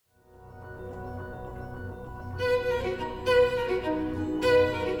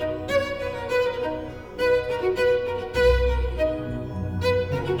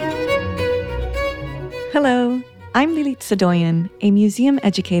Sadoyan, a museum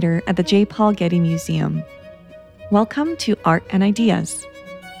educator at the J. Paul Getty Museum. Welcome to Art and Ideas.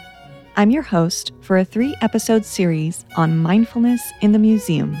 I'm your host for a 3-episode series on mindfulness in the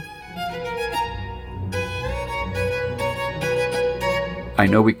museum. I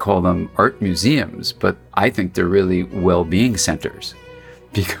know we call them art museums, but I think they're really well-being centers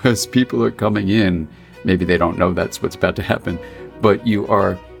because people are coming in, maybe they don't know that's what's about to happen, but you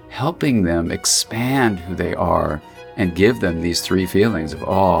are helping them expand who they are and give them these 3 feelings of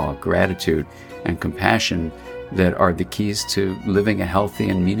awe, gratitude, and compassion that are the keys to living a healthy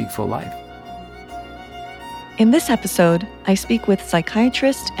and meaningful life. In this episode, I speak with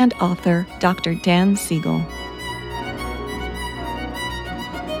psychiatrist and author Dr. Dan Siegel.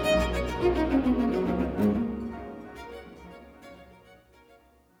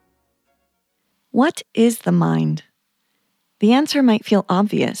 What is the mind? The answer might feel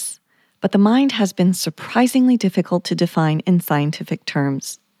obvious, but the mind has been surprisingly difficult to define in scientific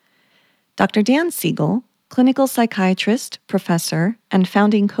terms. Dr. Dan Siegel, clinical psychiatrist, professor, and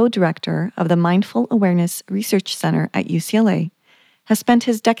founding co-director of the Mindful Awareness Research Center at UCLA, has spent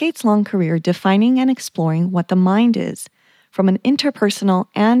his decades-long career defining and exploring what the mind is from an interpersonal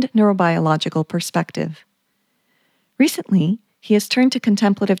and neurobiological perspective. Recently, he has turned to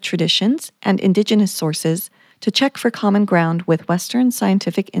contemplative traditions and indigenous sources to check for common ground with Western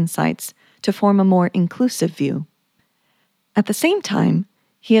scientific insights to form a more inclusive view. At the same time,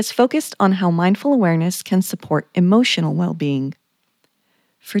 he has focused on how mindful awareness can support emotional well-being.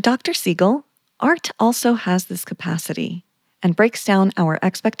 For Dr. Siegel, art also has this capacity and breaks down our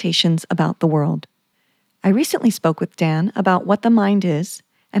expectations about the world. I recently spoke with Dan about what the mind is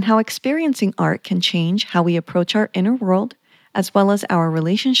and how experiencing art can change how we approach our inner world, as well as our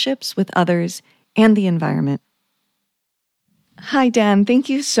relationships with others and the environment. Hi, Dan. Thank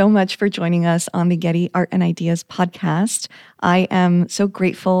you so much for joining us on the Getty Art and Ideas podcast. I am so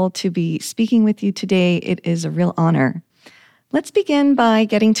grateful to be speaking with you today. It is a real honor. Let's begin by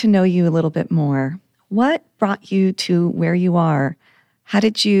getting to know you a little bit more. What brought you to where you are? How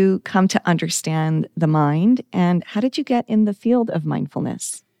did you come to understand the mind? And how did you get in the field of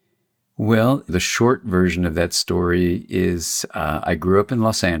mindfulness? Well, the short version of that story is I grew up in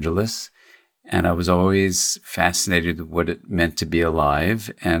Los Angeles, and I was always fascinated with what it meant to be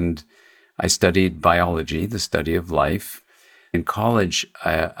alive. And I studied biology, the study of life. In college,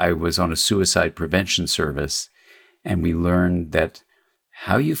 I was on a suicide prevention service, and we learned that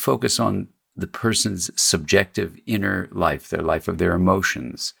how you focus on the person's subjective inner life, their life of their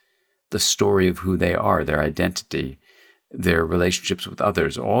emotions, the story of who they are, their identity, their relationships with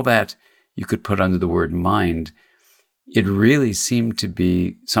others, all that you could put under the word mind. It really seemed to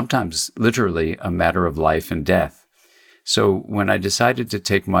be sometimes literally a matter of life and death. So when I decided to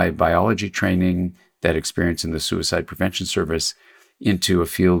take my biology training, that experience in the suicide prevention service, into a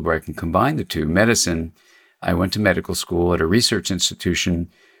field where I can combine the two, medicine, I went to medical school at a research institution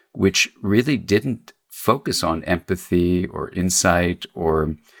which really didn't focus on empathy or insight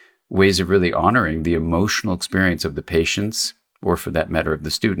or ways of really honoring the emotional experience of the patients, or for that matter, of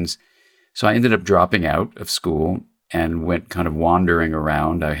the students. So I ended up dropping out of school and went kind of wandering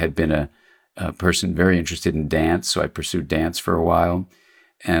around. I had been a person very interested in dance, so I pursued dance for a while.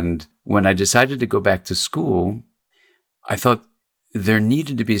 And when I decided to go back to school, I thought there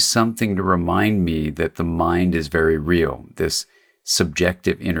needed to be something to remind me that the mind is very real, this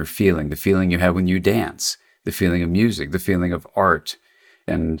subjective inner feeling, the feeling you have when you dance, the feeling of music, the feeling of art.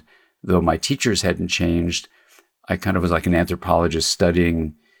 And though my teachers hadn't changed, I kind of was like an anthropologist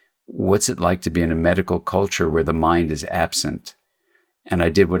studying what's it like to be in a medical culture where the mind is absent. And I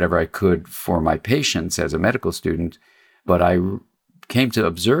did whatever I could for my patients as a medical student, but I came to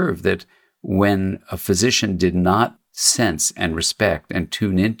observe that when a physician did not sense and respect and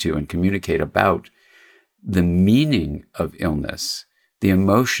tune into and communicate about the meaning of illness, the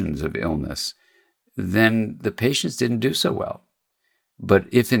emotions of illness, then the patients didn't do so well. But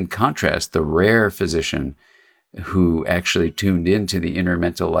if in contrast, the rare physician who actually tuned into the inner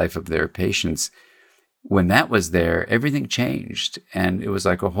mental life of their patients, when that was there, everything changed. And it was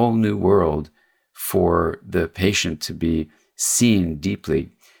like a whole new world for the patient to be seen deeply.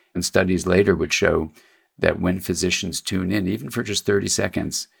 And studies later would show that when physicians tune in, even for just 30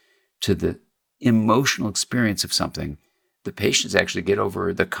 seconds, to the emotional experience of something, the patients actually get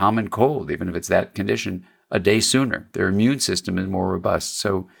over the common cold, even if it's that condition, a day sooner. Their immune system is more robust.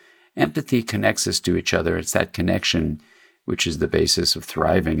 So empathy connects us to each other. It's that connection which is the basis of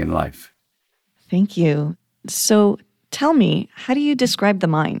thriving in life. Thank you. So tell me, how do you describe the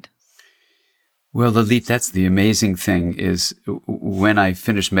mind? Well, Lalit, that's the amazing thing is when I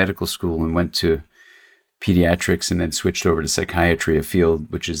finished medical school and went to pediatrics and then switched over to psychiatry, a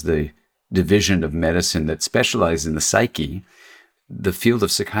field which is the division of medicine that specializes in the psyche. The field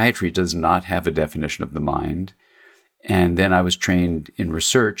of psychiatry does not have a definition of the mind. And then I was trained in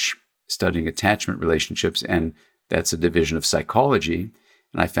research, studying attachment relationships, and that's a division of psychology.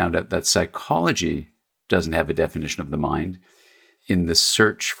 And I found out that psychology doesn't have a definition of the mind. In the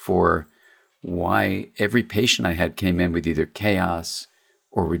search for why every patient I had came in with either chaos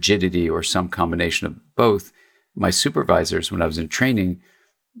or rigidity or some combination of both, my supervisors, when I was in training,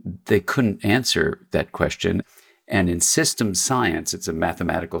 they couldn't answer that question. And in systems science, it's a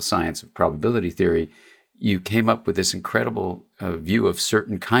mathematical science of probability theory, you came up with this incredible view of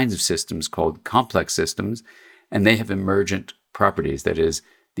certain kinds of systems called complex systems, and they have emergent properties. That is,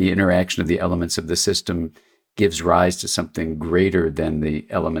 the interaction of the elements of the system gives rise to something greater than the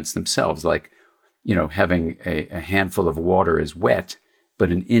elements themselves. Like, having a handful of water is wet, but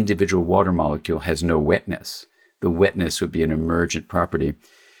an individual water molecule has no wetness. The wetness would be an emergent property.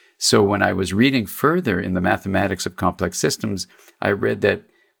 So when I was reading further in the mathematics of complex systems, I read that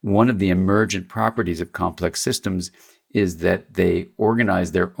one of the emergent properties of complex systems is that they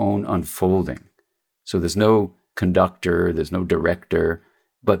organize their own unfolding. So there's no conductor, there's no director,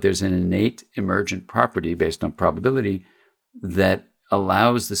 but there's an innate emergent property based on probability that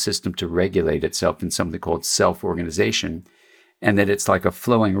allows the system to regulate itself in something called self-organization, and that it's like a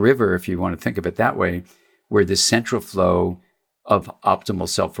flowing river, if you want to think of it that way, where the central flow of optimal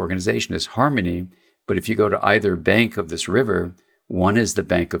self-organization is harmony. But if you go to either bank of this river, one is the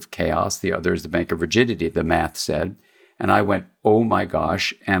bank of chaos, the other is the bank of rigidity, the math said. And I went, oh my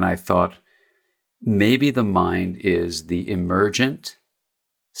gosh. And I thought, maybe the mind is the emergent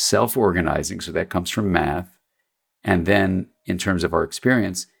self-organizing, so that comes from math. And then in terms of our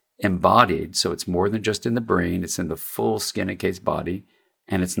experience, embodied, so it's more than just in the brain, it's in the full skin and case body.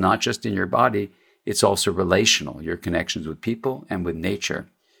 And it's not just in your body, it's also relational, your connections with people and with nature.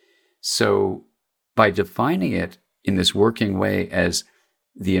 So by defining it in this working way as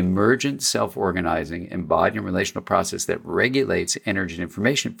the emergent self-organizing, embodied relational process that regulates energy and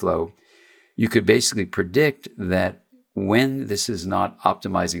information flow, you could basically predict that when this is not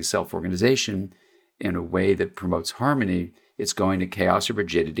optimizing self-organization in a way that promotes harmony, it's going to chaos or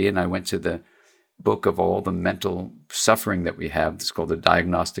rigidity. And I went to the book of all the mental suffering that we have. It's called the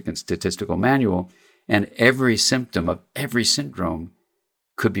Diagnostic and Statistical Manual. And every symptom of every syndrome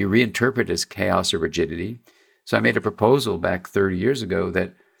could be reinterpreted as chaos or rigidity. So I made a proposal back 30 years ago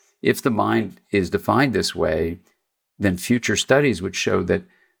that if the mind is defined this way, then future studies would show that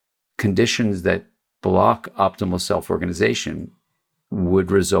conditions that block optimal self-organization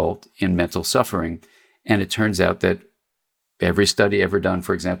would result in mental suffering. And it turns out that every study ever done,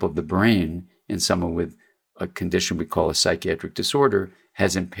 for example, of the brain in someone with a condition we call a psychiatric disorder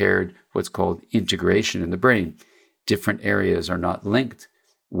has impaired what's called integration in the brain. Different areas are not linked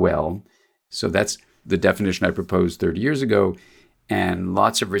well. So that's the definition I proposed 30 years ago, and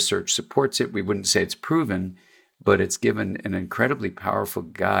lots of research supports it. We wouldn't say it's proven, but it's given an incredibly powerful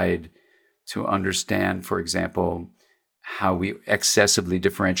guide to understand, for example, how we excessively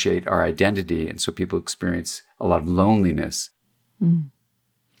differentiate our identity, and so people experience a lot of loneliness.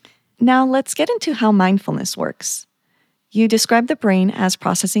 Now let's get into how mindfulness works. You describe the brain as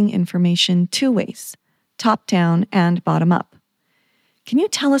processing information two ways, top-down and bottom-up. Can you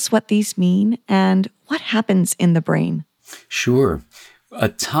tell us what these mean and what happens in the brain? Sure. A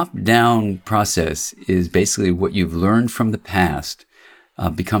top-down process is basically what you've learned from the past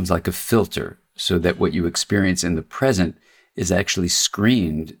becomes like a filter, so that what you experience in the present is actually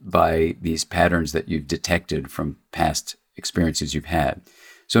screened by these patterns that you've detected from past experiences you've had.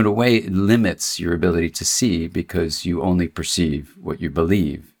 So in a way, it limits your ability to see because you only perceive what you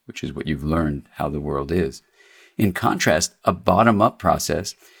believe, which is what you've learned how the world is. In contrast, a bottom-up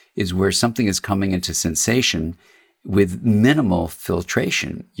process is where something is coming into sensation with minimal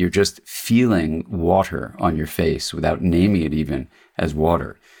filtration. You're just feeling water on your face without naming it even as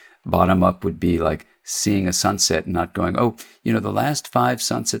water. Bottom-up would be like seeing a sunset and not going, the last 5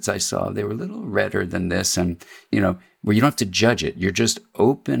 sunsets I saw, they were a little redder than this. And, where you don't have to judge it. You're just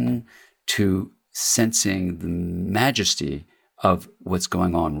open to sensing the majesty of what's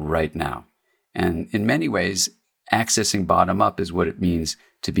going on right now. And in many ways, accessing bottom-up is what it means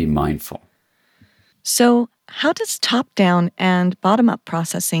to be mindful. So how does top-down and bottom-up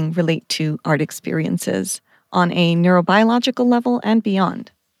processing relate to art experiences on a neurobiological level and beyond?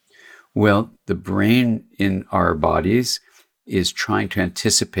 Well, the brain in our bodies is trying to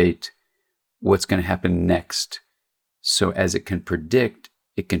anticipate what's going to happen next. So as it can predict,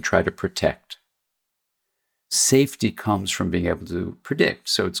 it can try to protect. safety comes from being able to predict.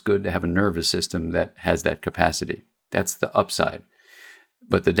 So it's good to have a nervous system that has that capacity. That's the upside.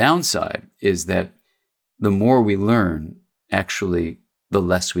 But the downside is that the more we learn, actually, the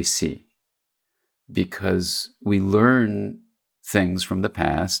less we see. Because we learn things from the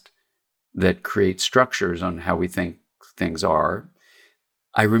past that create structures on how we think things are.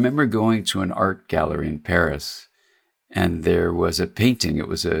 I remember going to an art gallery in Paris, and there was a painting. It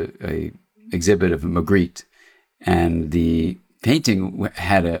was a exhibit of Magritte, and the painting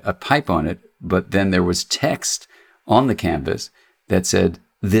had a pipe on it, but then there was text on the canvas that said,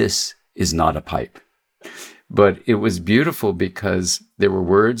 "This is not a pipe." But it was beautiful because there were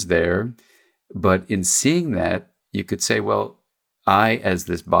words there, but in seeing that, you could say, well, I, as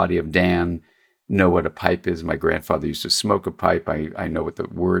this body of Dan, know what a pipe is. My grandfather used to smoke a pipe. I know what the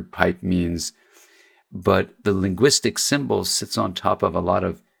word pipe means. But the linguistic symbol sits on top of a lot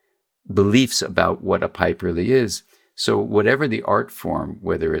of beliefs about what a pipe really is. So whatever the art form,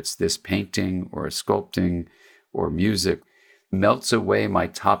 whether it's this painting or a sculpting or music, melts away my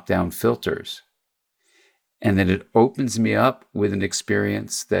top-down filters. And then it opens me up with an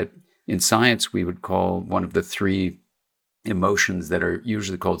experience that in science we would call one of the three emotions that are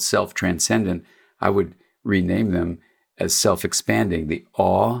usually called self-transcendent. I would rename them as self-expanding: the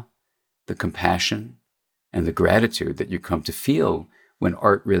awe, the compassion, and the gratitude that you come to feel when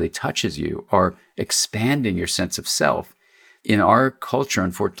art really touches you, are expanding your sense of self. In our culture,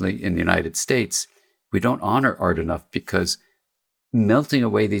 unfortunately, in the United States, we don't honor art enough because melting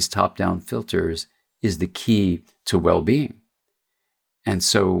away these top-down filters is the key to well-being. And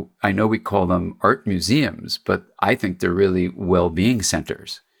so I know we call them art museums, but I think they're really well-being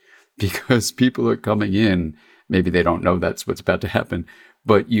centers because people are coming in, maybe they don't know that's what's about to happen,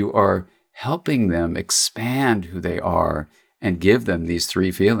 but you are helping them expand who they are and give them these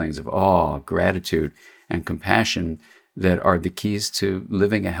three feelings of awe, gratitude, and compassion that are the keys to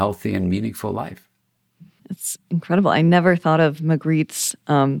living a healthy and meaningful life. It's incredible. I never thought of Magritte's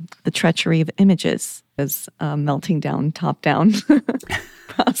The Treachery of Images as melting down, top-down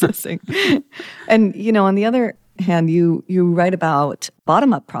processing. And, on the other hand, you write about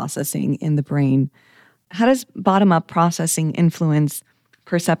bottom-up processing in the brain. How does bottom-up processing influence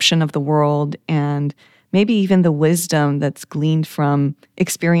perception of the world and maybe even the wisdom that's gleaned from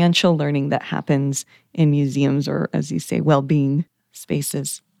experiential learning that happens in museums or, as you say, well-being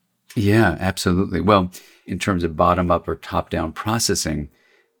spaces? Yeah, absolutely. Well, in terms of bottom-up or top-down processing,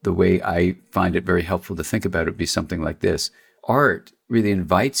 the way I find it very helpful to think about it would be something like this. Art really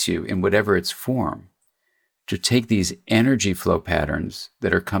invites you, in whatever its form, to take these energy flow patterns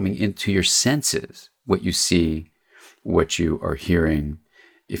that are coming into your senses, what you see, what you are hearing.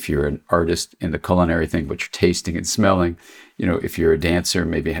 If you're an artist in the culinary thing, what you're tasting and smelling. If you're a dancer,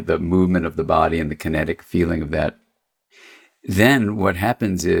 maybe have the movement of the body and the kinetic feeling of that. Then what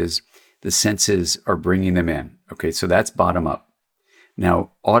happens is the senses are bringing them in. Okay, so that's bottom up.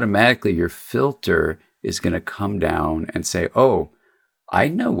 Now, automatically your filter is going to come down and say, oh, I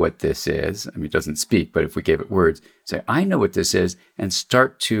know what this is. I mean, it doesn't speak, but if we gave it words, say, I know what this is, and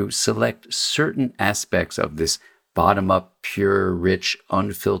start to select certain aspects of this bottom-up, pure, rich,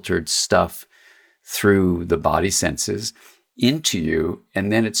 unfiltered stuff through the body senses into you,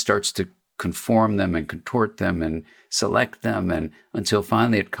 and then it starts to conform them and contort them and select them, and until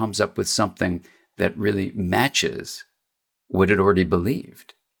finally it comes up with something that really matches what it already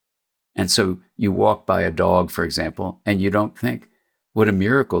believed. And so you walk by a dog, for example, and you don't think, what a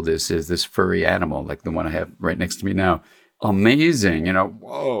miracle this is, this furry animal, like the one I have right next to me now. Amazing,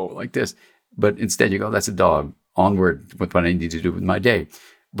 whoa, like this. But instead you go, that's a dog. Onward with what I need to do with my day.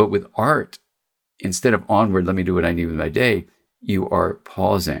 But with art, instead of onward, let me do what I need with my day, you are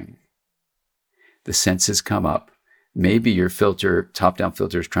pausing. The senses come up. Maybe your top-down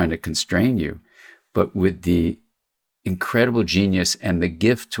filter is trying to constrain you, but with the incredible genius and the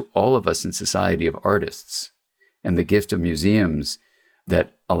gift to all of us in society of artists and the gift of museums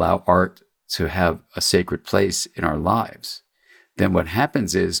that allow art to have a sacred place in our lives, then what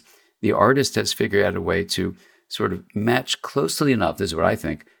happens is the artist has figured out a way to sort of match closely enough, this is what I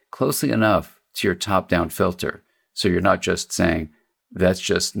think, closely enough to your top-down filter. So you're not just saying, that's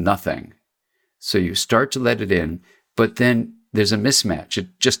just nothing. So you start to let it in, but then there's a mismatch.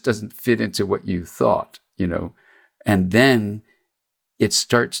 It just doesn't fit into what you thought, and then it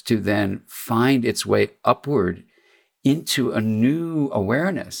starts to then find its way upward into a new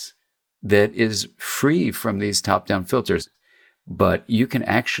awareness that is free from these top-down filters. But you can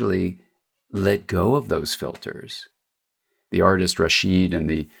actually let go of those filters. The artist Rashid in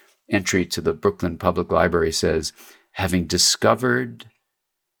the entry to the Brooklyn Public Library says, having discovered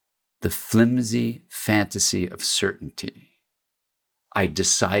the flimsy fantasy of certainty. I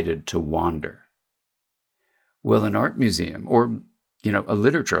decided to wander. Well, an art museum or, a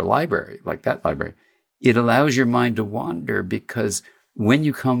literature, a library, like that library, it allows your mind to wander because when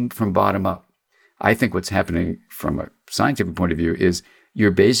you come from bottom up, I think what's happening from a scientific point of view is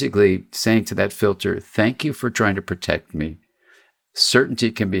you're basically saying to that filter, thank you for trying to protect me.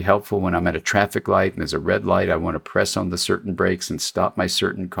 Certainty can be helpful when I'm at a traffic light and there's a red light. I want to press on the certain brakes and stop my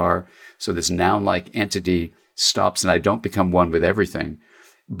certain car. So this noun-like entity stops and I don't become one with everything.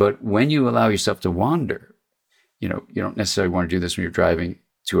 But when you allow yourself to wander, you don't necessarily want to do this when you're driving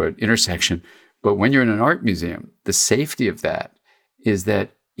to an intersection, but when you're in an art museum, the safety of that is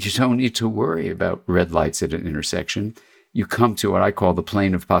that you don't need to worry about red lights at an intersection. You come to what I call the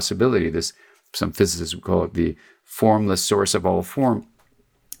plane of possibility. Some physicists would call it the formless source of all form.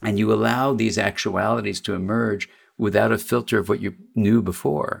 And you allow these actualities to emerge without a filter of what you knew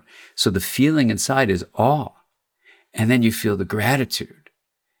before. So the feeling inside is awe. And then you feel the gratitude.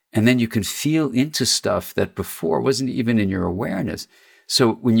 And then you can feel into stuff that before wasn't even in your awareness.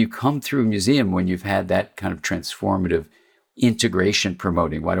 So when you come through a museum, when you've had that kind of transformative integration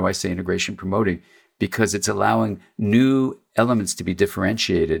promoting, why do I say integration promoting? Because it's allowing new elements to be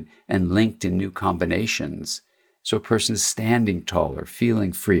differentiated and linked in new combinations. So a person is standing taller,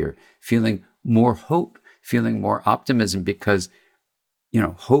 feeling freer, feeling more hope, feeling more optimism, because,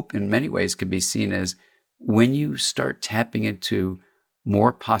 hope in many ways can be seen as when you start tapping into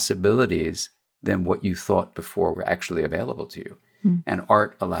more possibilities than what you thought before were actually available to you. And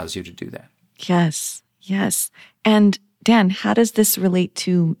art allows you to do that. Yes, yes. And Dan, how does this relate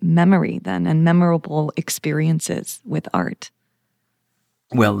to memory then and memorable experiences with art?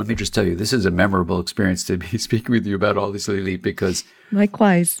 Well, let me just tell you, this is a memorable experience to be speaking with you about all this, Lily, because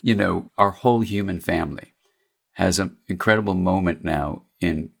likewise, our whole human family has an incredible moment now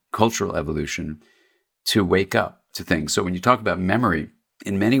in cultural evolution to wake up to things. So when you talk about memory,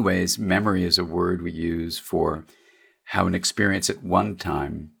 in many ways, memory is a word we use for how an experience at one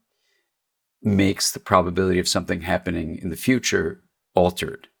time makes the probability of something happening in the future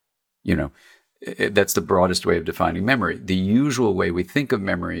altered. That's the broadest way of defining memory. The usual way we think of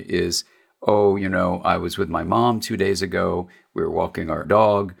memory is, I was with my mom 2 days ago, we were walking our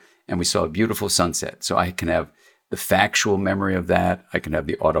dog, and we saw a beautiful sunset. So I can have the factual memory of that. I can have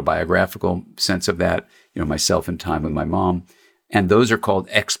the autobiographical sense of that, myself in time with my mom. And those are called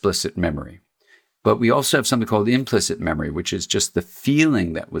explicit memory. But we also have something called implicit memory, which is just the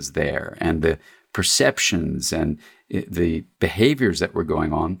feeling that was there and the perceptions and the behaviors that were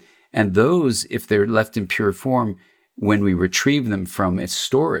going on. And those, if they're left in pure form, when we retrieve them from its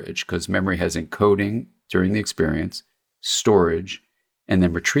storage, because memory has encoding during the experience, storage, and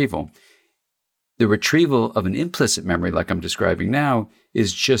then retrieval. The retrieval of an implicit memory, like I'm describing now,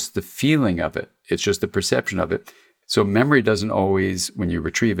 is just the feeling of it. It's just the perception of it. So memory doesn't always, when you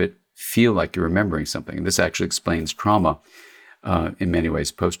retrieve it, feel like you're remembering something. And this actually explains trauma in many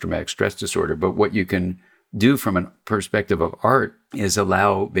ways, post-traumatic stress disorder. But what you can do from a perspective of art is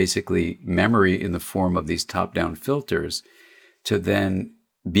allow basically memory in the form of these top-down filters to then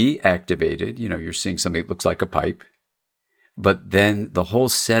be activated. You're seeing something that looks like a pipe, but then the whole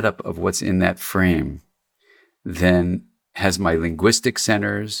setup of what's in that frame then has my linguistic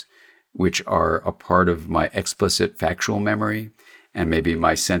centers, which are a part of my explicit factual memory, and maybe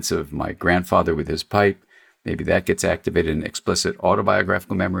my sense of my grandfather with his pipe. Maybe that gets activated in explicit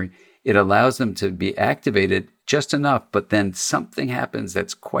autobiographical memory. It allows them to be activated just enough, but then something happens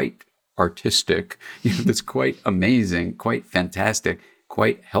that's quite artistic, that's quite amazing, quite fantastic,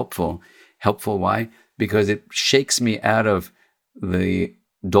 quite helpful. Helpful, why? Because it shakes me out of the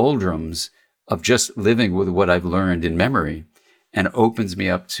doldrums of just living with what I've learned in memory and opens me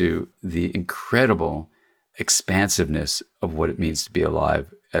up to the incredible expansiveness of what it means to be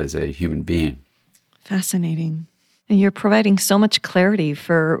alive as a human being. Fascinating. And you're providing so much clarity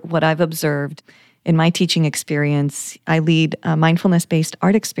for what I've observed in my teaching experience. I lead mindfulness-based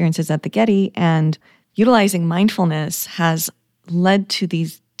art experiences at the Getty, and utilizing mindfulness has led to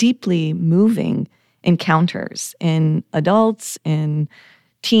these deeply moving encounters in adults, in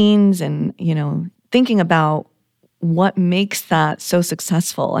teens, and, thinking about what makes that so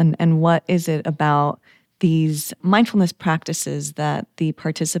successful and what is it about these mindfulness practices that the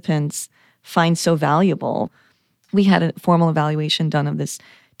participants find so valuable. We had a formal evaluation done of this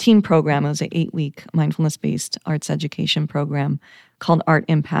teen program. It was an 8-week mindfulness-based arts education program called Art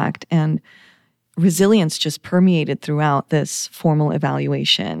Impact. And resilience just permeated throughout this formal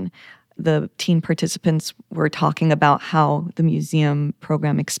evaluation. The teen participants were talking about how the museum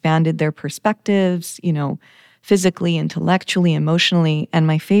program expanded their perspectives, physically, intellectually, emotionally. And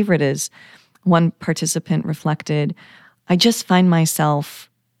my favorite is one participant reflected, I just find myself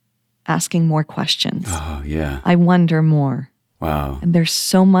asking more questions. Oh, yeah. I wonder more. Wow. And there's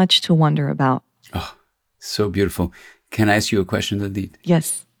so much to wonder about. Oh, so beautiful. Can I ask you a question, Lalit?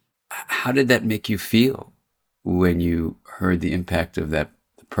 Yes. How did that make you feel when you heard the impact of that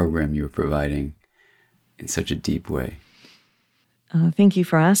program you were providing in such a deep way? Thank you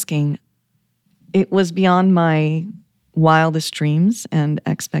for asking. It was beyond my wildest dreams and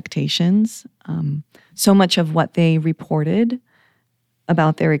expectations. So much of what they reported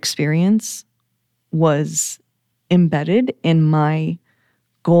about their experience was embedded in my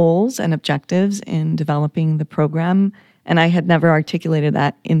goals and objectives in developing the program. And I had never articulated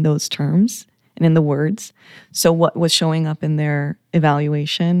that in those terms and in the words. So what was showing up in their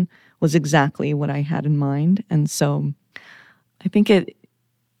evaluation was exactly what I had in mind. And so I think it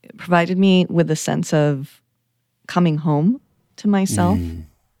provided me with a sense of coming home to myself.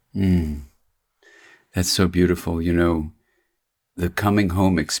 That's so beautiful. You know, the coming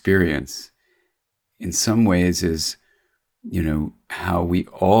home experience in some ways is, you know, how we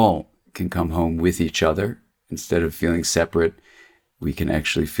all can come home with each other instead of feeling separate. We can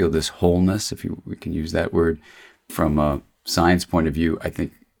actually feel this wholeness, if we can use that word. From a science point of view, I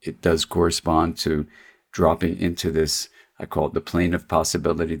think it does correspond to dropping into this, I call it the plane of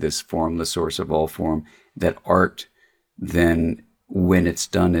possibility, this formless source of all form, that art then, when it's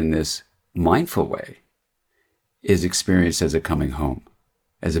done in this mindful way, is experienced as a coming home,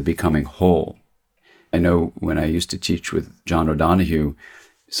 as a becoming whole. I know when I used to teach with John O'Donohue,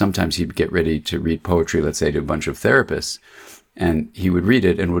 sometimes he'd get ready to read poetry, let's say, to a bunch of therapists, and he would read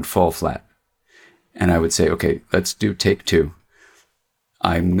it and would fall flat. And I would say, okay, let's do take 2.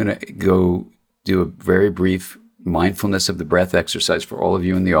 I'm going to go do a very brief mindfulness of the breath exercise for all of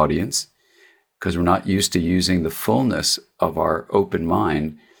you in the audience, because we're not used to using the fullness of our open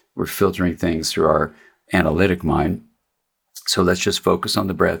mind. We're filtering things through our analytic mind. So let's just focus on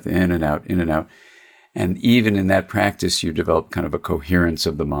the breath, in and out, in and out. And even in that practice, you develop kind of a coherence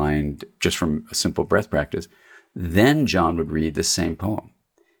of the mind just from a simple breath practice. Then John would read the same poem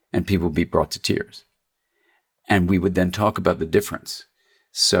and people would be brought to tears. And we would then talk about the difference.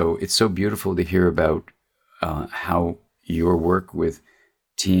 So it's so beautiful to hear about how your work with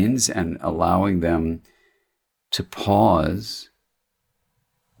teens and allowing them to pause,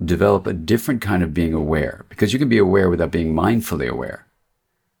 develop a different kind of being aware, because you can be aware without being mindfully aware.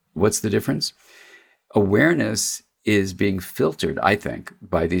 What's the difference? Awareness is being filtered, I think,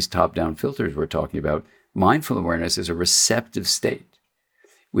 by these top-down filters we're talking about. Mindful awareness is a receptive state,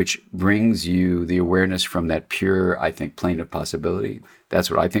 which brings you the awareness from that pure, I think, plane of possibility. That's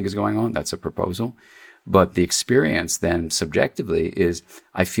what I think is going on. That's a proposal. But the experience then subjectively is,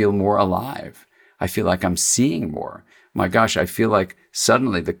 I feel more alive. I feel like I'm seeing more. My gosh, I feel like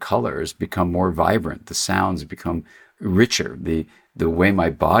suddenly the colors become more vibrant. The sounds become richer. The way my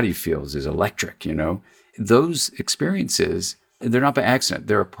body feels is electric, you know. Those experiences, they're not by accident.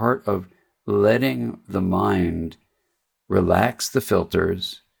 They're a part of letting the mind relax the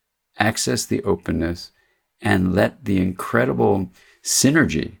filters, access the openness, and let the incredible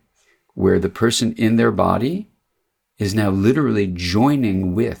synergy where the person in their body is now literally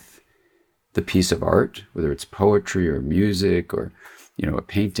joining with the piece of art, whether it's poetry or music or, you know, a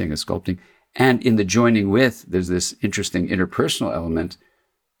painting, a sculpting. And in the joining with, there's this interesting interpersonal element.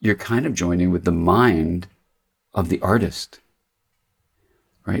 You're kind of joining with the mind of the artist,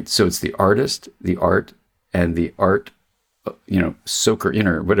 right? So it's the artist, the art, and the art, you know, soaker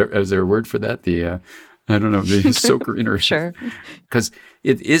inner, whatever, is there a word for that? I don't know, the soaker inner. Sure. Because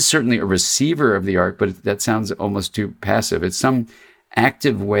it is certainly a receiver of the art, but that sounds almost too passive. It's some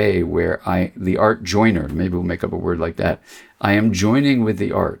active way where the art joiner, maybe we'll make up a word like that. I am joining with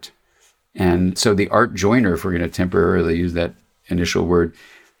the art. And so the art joiner, if we're going to temporarily use that initial word,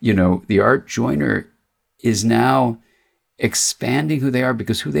 you know, the art joiner is now expanding who they are,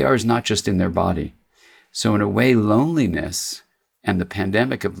 because who they are is not just in their body. So in a way, loneliness and the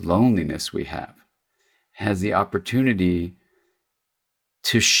pandemic of loneliness we have has the opportunity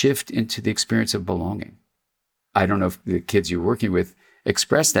to shift into the experience of belonging. I don't know if the kids you're working with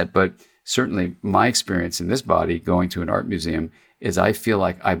express that, but certainly my experience in this body going to an art museum is I feel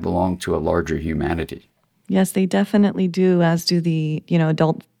like I belong to a larger humanity. Yes, they definitely do, as do the, you know,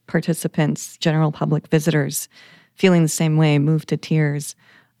 adult participants, general public visitors, feeling the same way, moved to tears.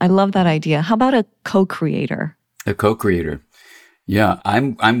 I love that idea. How about a co-creator? A co-creator. Yeah,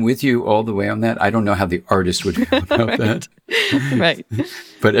 I'm with you all the way on that. I don't know how the artist would feel about that. Right.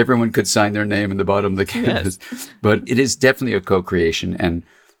 But everyone could sign their name in the bottom of the canvas. Yes. But it is definitely a co-creation. And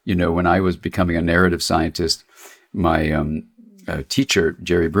When I was becoming a narrative scientist, my teacher,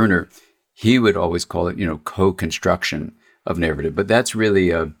 Jerry Bruner, he would always call it, co-construction of narrative. But that's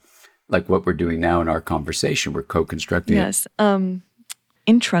really like what we're doing now in our conversation. We're co-constructing it. Yes.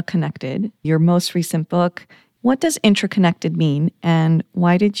 Intraconnected, your most recent book. What does intraconnected mean, and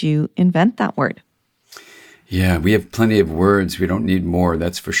why did you invent that word? Yeah, we have plenty of words. We don't need more,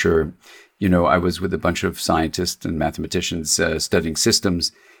 that's for sure. I was with a bunch of scientists and mathematicians studying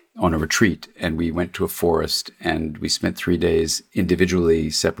systems on a retreat, and we went to a forest, and we spent 3 days individually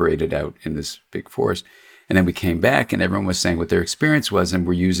separated out in this big forest. And then we came back, and everyone was saying what their experience was, and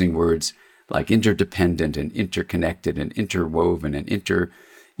we're using words like interdependent and interconnected and interwoven and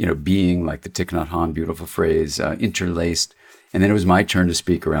being, like the Thich Nhat Hanh beautiful phrase, interlaced. And then it was my turn to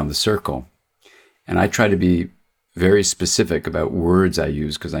speak around the circle. And I try to be very specific about words I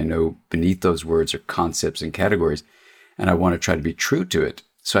use because I know beneath those words are concepts and categories, and I want to try to be true to it.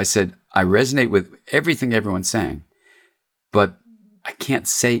 So I said, I resonate with everything everyone's saying, but I can't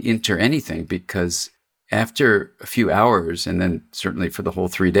say inter anything because after a few hours, and then certainly for the whole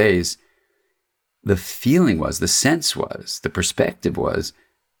 3 days, the feeling was, the sense was, the perspective was,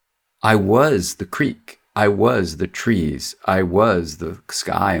 I was the creek. I was the trees. I was the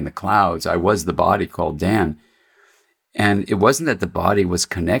sky and the clouds. I was the body called Dan. And it wasn't that the body was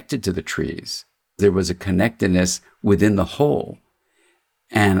connected to the trees. There was a connectedness within the whole.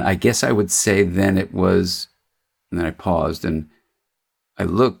 And I guess I would say then it was, and then I paused and I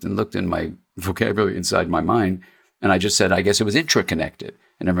looked in my vocabulary inside my mind, and I just said, I guess it was intraconnected.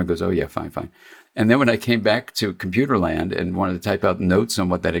 And everyone goes, oh yeah, fine. And then when I came back to computer land and wanted to type out notes on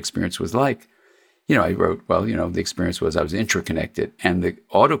what that experience was like, I wrote, the experience was I was intraconnected. And the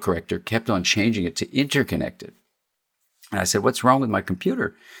autocorrector kept on changing it to interconnected. And I said, what's wrong with my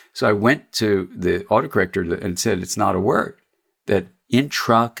computer? So I went to the autocorrector and said, it's not a word. That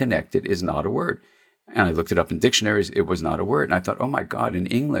intraconnected is not a word. And I looked it up in dictionaries. It was not a word. And I thought, oh my God, in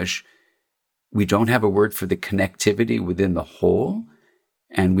English, we don't have a word for the connectivity within the whole.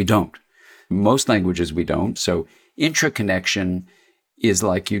 And we don't. Most languages we don't. So intraconnection is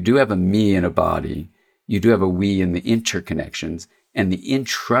like you do have a me in a body. You do have a we in the interconnections. And the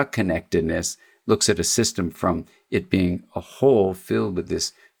intraconnectedness looks at a system from it being a whole filled with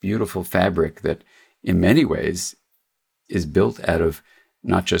this beautiful fabric that in many ways is built out of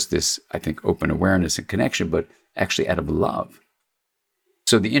not just this, I think, open awareness and connection, but actually out of love.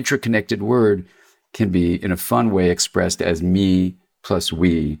 So the intraconnected word can be in a fun way expressed as me plus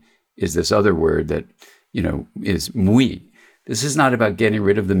we is this other word that, is mui. This is not about getting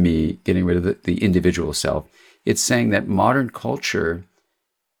rid of the me, getting rid of the individual self. It's saying that modern culture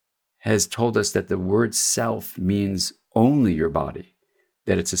has told us that the word self means only your body,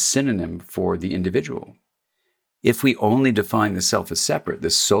 that it's a synonym for the individual. If we only define the self as separate,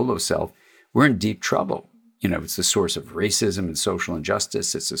 this solo self, we're in deep trouble. It's the source of racism and social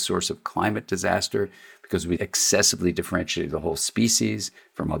injustice. It's the source of climate disaster because we excessively differentiate the whole species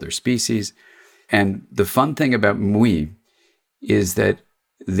from other species. And the fun thing about Mui is that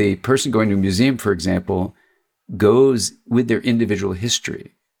the person going to a museum, for example, goes with their individual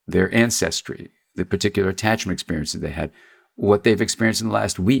history, their ancestry, the particular attachment experiences they had, what they've experienced in the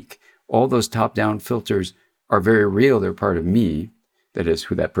last week. All those top-down filters are very real. They're part of me. That is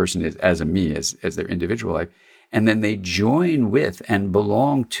who that person is as a me, as their individual life. And then they join with and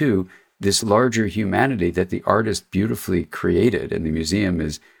belong to this larger humanity that the artist beautifully created and the museum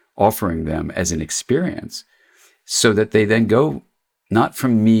is offering them as an experience, so that they then go not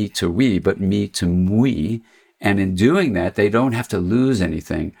from me to we, but me to mui. And in doing that, they don't have to lose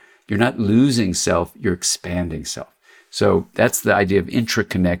anything. You're not losing self, you're expanding self. So that's the idea of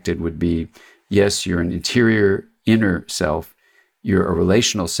intraconnected would be, yes, you're an interior, inner self. You're a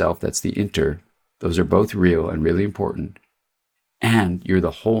relational self, that's the inter. Those are both real and really important. And you're the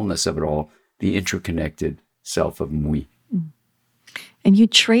wholeness of it all, the interconnected self of Mui. And you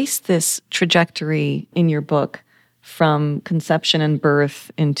trace this trajectory in your book from conception and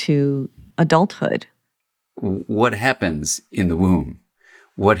birth into adulthood. What happens in the womb?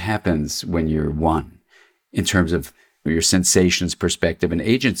 What happens when you're one in terms of your sensations, perspective, and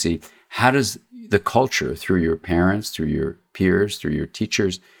agency? How does the culture, through your parents, through your peers, through your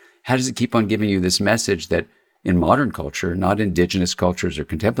teachers, how does it keep on giving you this message that in modern culture, not indigenous cultures or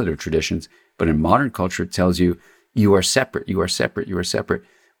contemplative traditions, but in modern culture, it tells you, you are separate, you are separate, you are separate.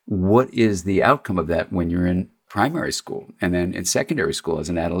 What is the outcome of that when you're in primary school and then in secondary school as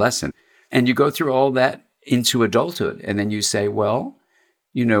an adolescent? And you go through all that into adulthood. And then you say, well,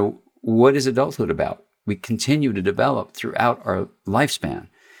 what is adulthood about? We continue to develop throughout our lifespan.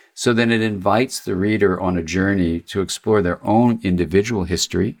 So then it invites the reader on a journey to explore their own individual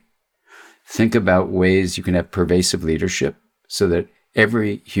history. Think about ways you can have pervasive leadership so that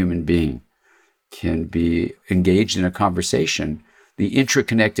every human being can be engaged in a conversation, the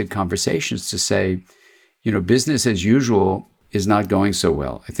interconnected conversations to say, business as usual is not going so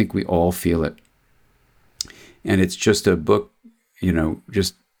well. I think we all feel it. And it's just a book,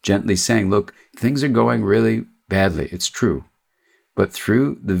 just gently saying, look, things are going really badly. It's true. But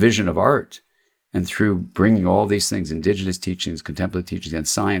through the vision of art and through bringing all these things, indigenous teachings, contemplative teachings, and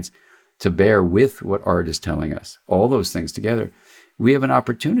science to bear with what art is telling us, all those things together, we have an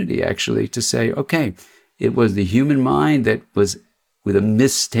opportunity actually to say, okay, it was the human mind that was with a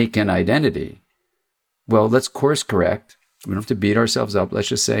mistaken identity. Well, let's course correct. We don't have to beat ourselves up. Let's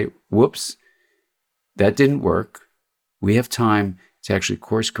just say, whoops, that didn't work. We have time to actually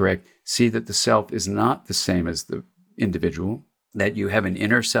course correct, see that the self is not the same as the individual, that you have an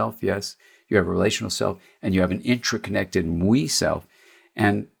inner self, yes, you have a relational self, and you have an interconnected we self.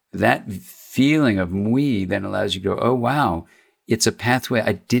 And that feeling of we then allows you to go, oh, wow, it's a pathway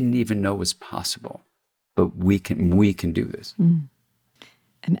I didn't even know was possible, but we can do this. Mm.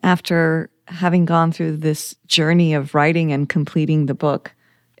 And after having gone through this journey of writing and completing the book,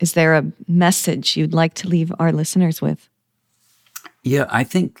 is there a message you'd like to leave our listeners with? Yeah, I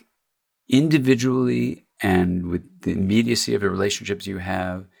think individually and with the immediacy of the relationships you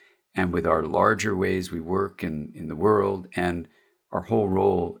have and with our larger ways we work in the world and our whole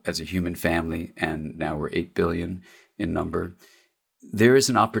role as a human family, and now we're 8 billion in number, there is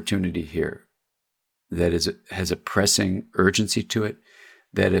an opportunity here that has a pressing urgency to it,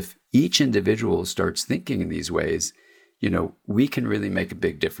 that if each individual starts thinking in these ways, we can really make a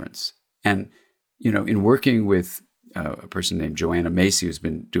big difference. And, in working with a person named Joanna Macy, who's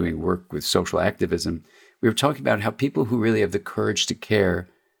been doing work with social activism, we were talking about how people who really have the courage to care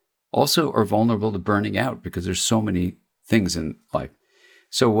also are vulnerable to burning out because there's so many things in life.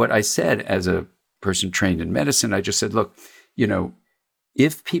 So what I said as a person trained in medicine, I just said, look,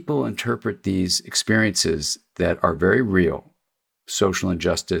 if people interpret these experiences that are very real, social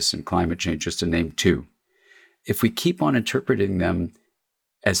injustice and climate change, just to name two, if we keep on interpreting them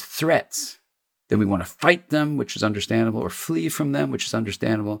as threats, then we want to fight them, which is understandable, or flee from them, which is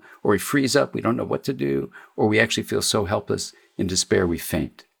understandable, or we freeze up, we don't know what to do, or we actually feel so helpless in despair we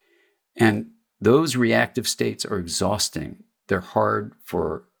faint. And those reactive states are exhausting. They're hard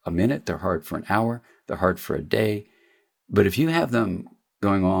for a minute, they're hard for an hour, they're hard for a day. But if you have them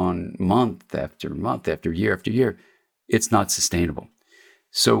going on month after month after year, it's not sustainable.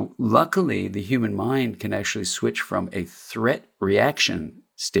 So luckily, the human mind can actually switch from a threat reaction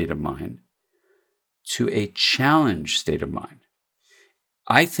state of mind to a challenge state of mind.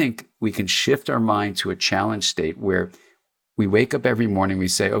 I think we can shift our mind to a challenge state where we wake up every morning, we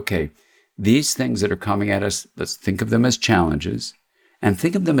say, okay, these things that are coming at us, let's think of them as challenges and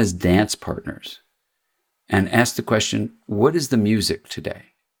think of them as dance partners. And ask the question, what is the music today?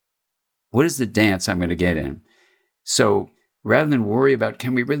 What is the dance I'm going to get in? So rather than worry about,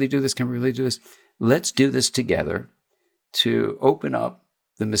 can we really do this? Let's do this together to open up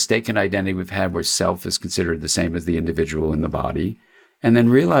the mistaken identity we've had where self is considered the same as the individual in the body, and then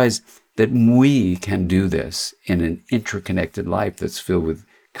realize that we can do this in an interconnected life that's filled with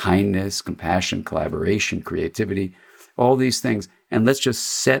kindness, compassion, collaboration, creativity, all these things. And let's just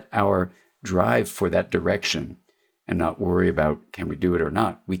set our drive for that direction and not worry about, can we do it or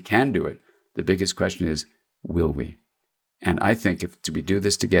not? We can do it. The biggest question is, will we? And I think if we do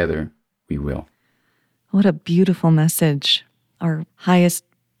this together, we will. What a beautiful message. Our highest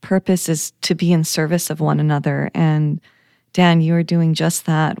purpose is to be in service of one another. And Dan, you are doing just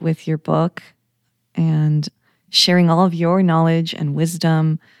that with your book and sharing all of your knowledge and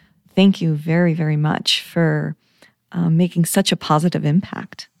wisdom. Thank you very, very much for making such a positive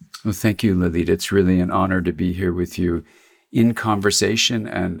impact. Well, thank you, Lalita. It's really an honor to be here with you in conversation,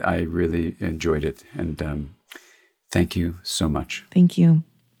 and I really enjoyed it. And thank you so much. Thank you.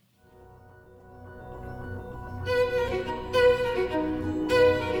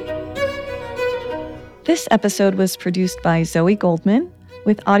 This episode was produced by Zoe Goldman,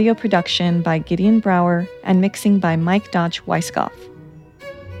 with audio production by Gideon Brower and mixing by Mike Dodge Weisskopf.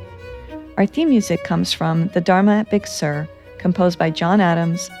 Our theme music comes from The Dharma at Big Sur, composed by John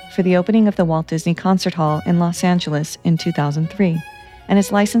Adams for the opening of the Walt Disney Concert Hall in Los Angeles in 2003, and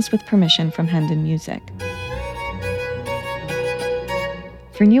is licensed with permission from Hendon Music.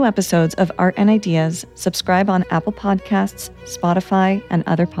 For new episodes of Art and Ideas, subscribe on Apple Podcasts, Spotify, and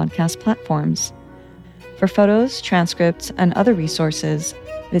other podcast platforms. For photos, transcripts, and other resources,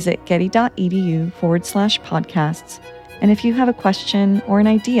 visit getty.edu/podcasts And if you have a question or an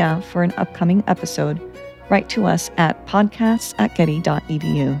idea for an upcoming episode, write to us at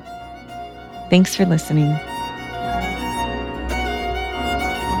podcasts@getty.edu. Thanks for listening.